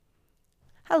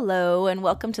Hello, and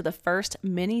welcome to the first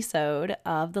Minisode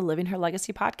of the Living Her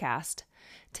Legacy podcast.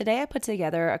 Today, I put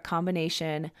together a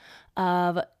combination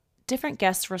of different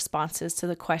guest responses to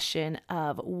the question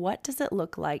of what does it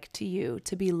look like to you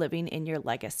to be living in your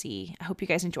legacy? I hope you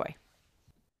guys enjoy.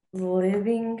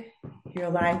 Living your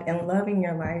life and loving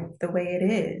your life the way it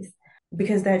is,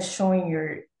 because that's showing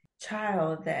your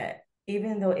child that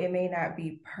even though it may not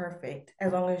be perfect,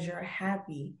 as long as you're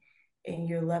happy and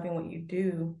you're loving what you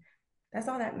do, that's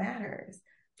all that matters.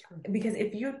 Because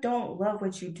if you don't love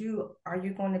what you do, are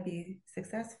you going to be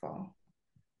successful?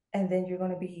 And then you're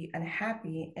going to be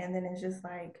unhappy. And then it's just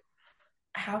like,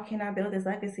 how can I build this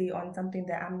legacy on something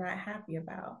that I'm not happy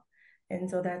about? And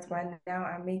so that's why now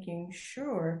I'm making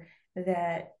sure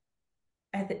that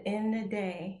at the end of the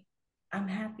day, I'm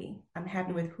happy. I'm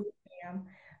happy with who I am,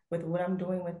 with what I'm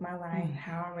doing with my life,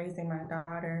 how I'm raising my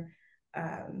daughter,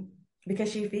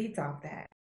 because she feeds off that.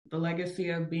 The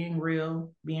legacy of being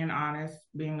real, being honest,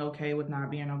 being okay with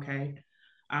not being okay,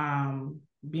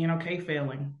 being okay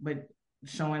failing, but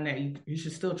showing that you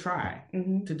should still try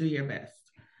to do your best.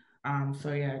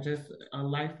 Just a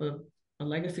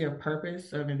legacy of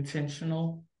purpose, of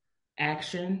intentional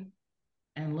action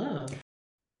and love.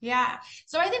 Yeah.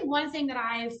 So I think one thing that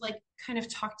I've kind of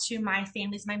talked to my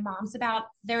families, my moms about,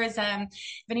 there is if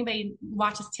anybody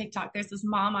watches TikTok, there's this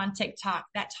mom on TikTok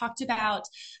that talked about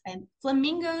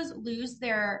flamingos lose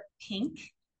their pink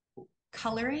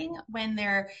coloring when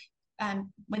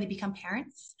they become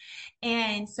parents.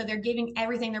 And so they're giving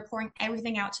everything, they're pouring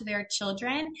everything out to their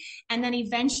children. And then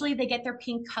eventually they get their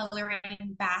pink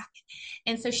coloring back.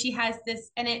 And so she has this,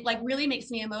 and it really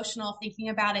makes me emotional thinking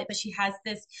about it, but she has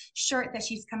this shirt that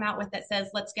she's come out with that says,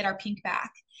 "Let's get our pink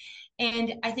back."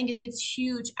 And I think it's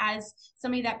huge as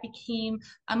somebody that became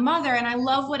a mother. And I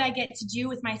love what I get to do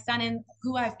with my son and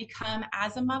who I've become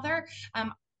as a mother.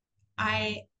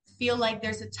 I feel like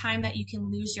there's a time that you can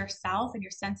lose yourself and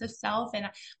your sense of self. And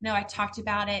I know I talked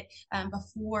about it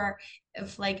before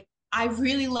of I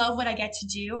really love what I get to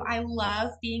do. I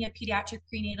love being a pediatric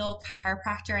prenatal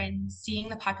chiropractor and seeing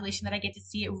the population that I get to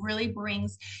see. It really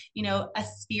brings, a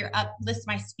spirit, uplifts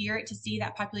my spirit to see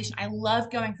that population. I love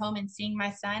going home and seeing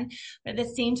my son, but at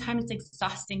the same time, it's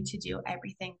exhausting to do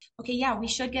everything. Okay, yeah, we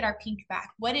should get our pink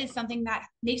back. What is something that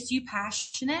makes you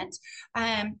passionate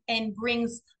and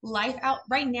brings life out?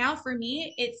 Right now, for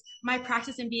me, it's my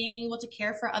practice in being able to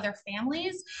care for other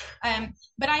families.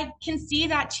 But I can see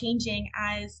that changing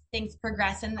as things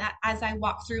progress, and that as I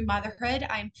walk through motherhood,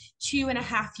 I'm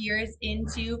 2.5 years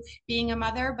into being a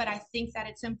mother, but I think that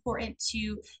it's important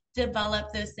to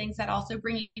develop those things that also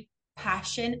bring you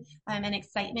passion and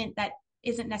excitement that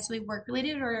isn't necessarily work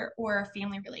related or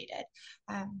family related.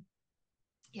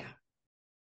 Yeah.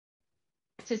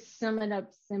 To sum it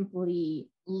up simply,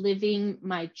 living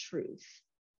my truth,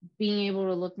 being able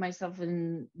to look myself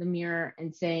in the mirror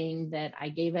and saying that I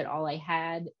gave it all I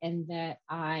had and that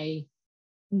I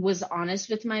was honest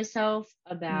with myself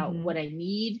about what I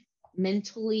need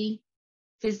mentally,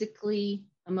 physically,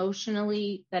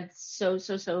 emotionally. That's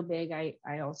so big.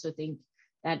 I also think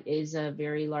that is a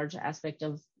very large aspect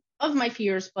of my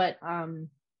fears, but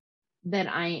that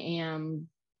I am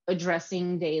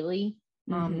addressing daily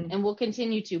and will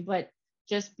continue to, but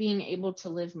just being able to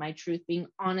live my truth, being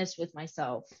honest with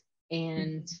myself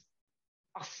and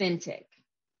authentic.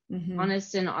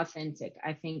 Honest and authentic.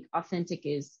 I think authentic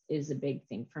is a big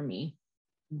thing for me.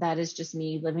 That is just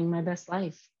me living my best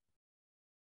life.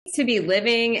 To be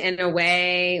living in a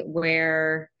way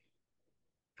where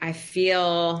I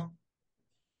feel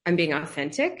I'm being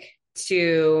authentic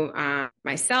to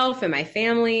myself and my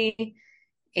family.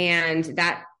 And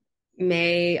that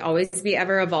may always be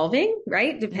ever evolving,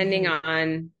 right? Depending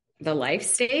on the life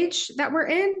stage that we're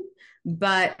in.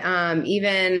 But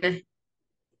even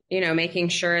making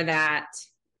sure that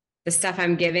the stuff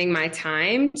I'm giving my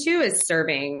time to is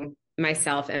serving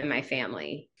myself and my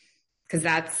family. Because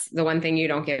that's the one thing you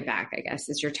don't get back, I guess,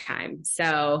 is your time.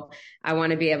 So I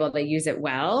want to be able to use it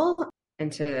well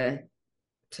and to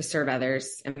serve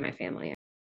others and my family.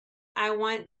 I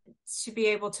want to be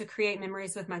able to create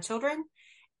memories with my children,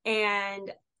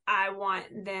 and I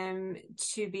want them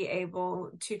to be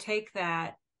able to take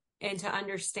that and to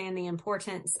understand the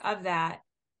importance of that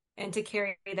and to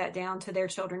carry that down to their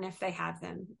children if they have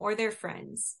them, or their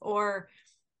friends, or,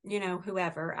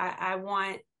 whoever. I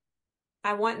want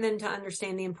them to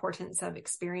understand the importance of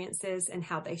experiences and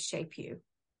how they shape you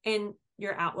and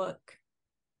your outlook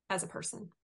as a person.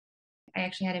 I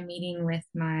actually had a meeting with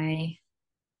my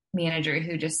manager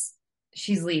who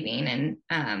she's leaving,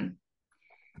 and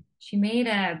she made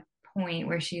a point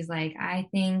where she's like, I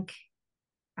think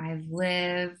I've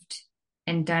lived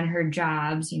and done her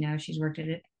jobs. She's worked at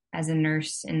it as a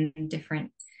nurse in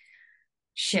different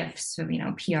shifts, so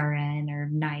PRN or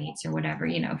nights or whatever,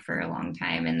 for a long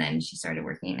time. And then she started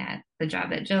working at the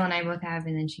job that Jill and I both have,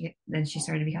 and then she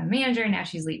started to become a manager, and now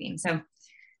she's leaving. So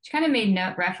she kind of made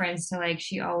no reference to like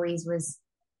she always was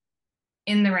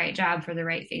in the right job for the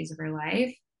right phase of her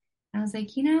life. I was like,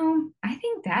 I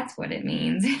think that's what it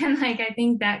means. And like I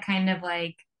think that kind of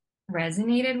like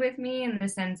resonated with me in the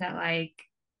sense that like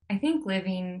I think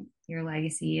living your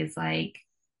legacy is like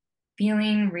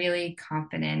feeling really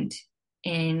confident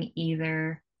in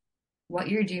either what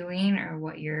you're doing or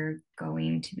what you're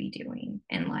going to be doing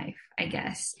in life, I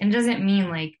guess. And it doesn't mean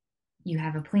like you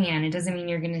have a plan. It doesn't mean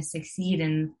you're going to succeed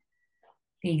in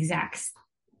the exact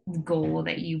goal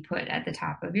that you put at the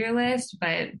top of your list.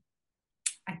 But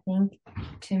I think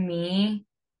to me,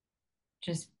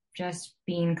 just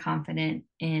being confident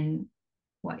in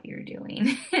what you're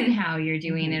doing and how you're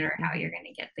doing it or how you're going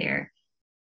to get there.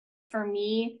 For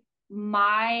me,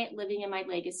 my living in my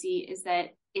legacy is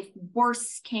that if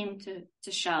worse came to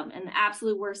shove and the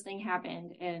absolute worst thing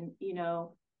happened, and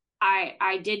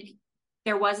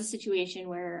there was a situation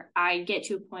where I get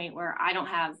to a point where I don't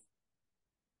have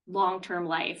long-term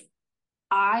life,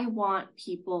 I want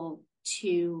people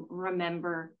to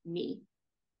remember me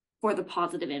for the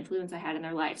positive influence I had in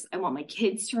their lives. I want my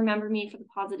kids to remember me for the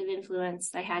positive influence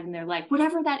I had in their life.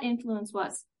 Whatever that influence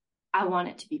was, I want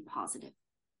it to be positive.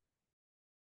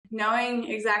 Knowing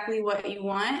exactly what you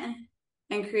want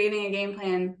and creating a game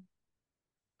plan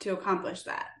to accomplish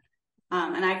that.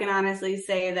 And I can honestly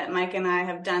say that Mike and I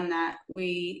have done that.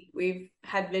 We've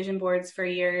had vision boards for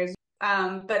years.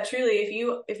 But truly,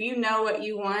 if you know what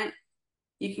you want,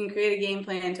 you can create a game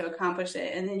plan to accomplish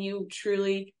it, and then you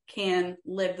truly can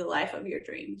live the life of your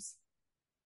dreams.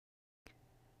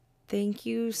 Thank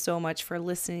you so much for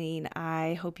listening.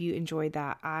 I hope you enjoyed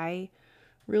that. I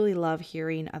really love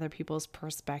hearing other people's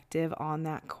perspective on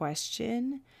that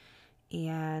question,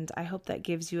 and I hope that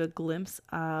gives you a glimpse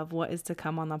of what is to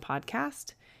come on the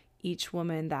podcast. Each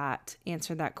woman that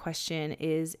answered that question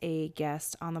is a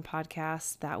guest on the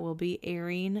podcast that will be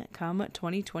airing come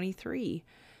 2023.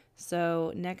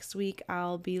 So next week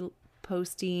I'll be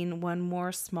posting one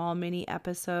more small mini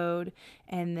episode,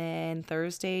 and then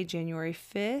Thursday, January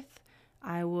 5th,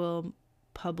 I will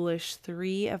publish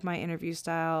 3 of my interview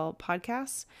style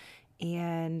podcasts.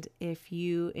 And if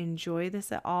you enjoy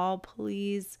this at all,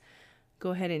 please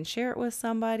go ahead and share it with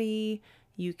somebody.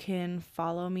 You can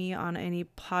follow me on any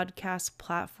podcast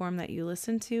platform that you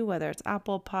listen to, whether it's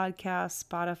Apple Podcasts,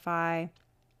 Spotify.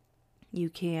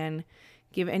 You can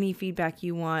give any feedback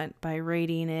you want by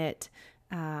rating it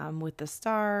with the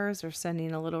stars or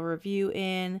sending a little review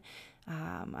in.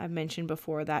 I've mentioned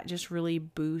before that just really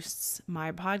boosts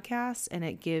my podcast, and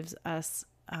it gives us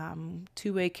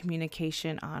two-way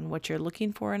communication on what you're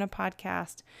looking for in a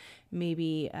podcast,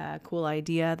 maybe a cool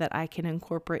idea that I can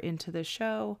incorporate into the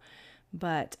show.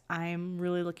 But I'm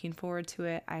really looking forward to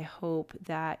it. I hope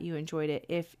that you enjoyed it.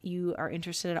 If you are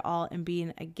interested at all in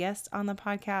being a guest on the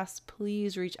podcast,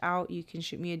 please reach out. You can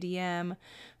shoot me a DM,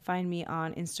 find me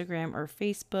on Instagram or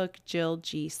Facebook, Jill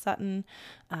G. Sutton,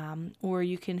 or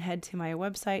you can head to my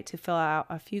website to fill out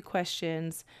a few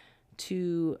questions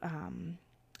to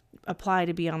apply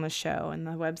to be on the show. And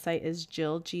the website is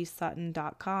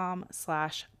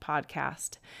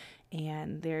jillgsutton.com/podcast.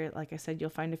 And there, like I said, you'll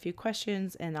find a few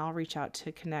questions, and I'll reach out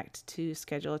to connect to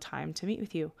schedule a time to meet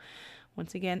with you.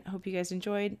 Once again, hope you guys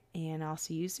enjoyed, and I'll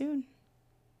see you soon.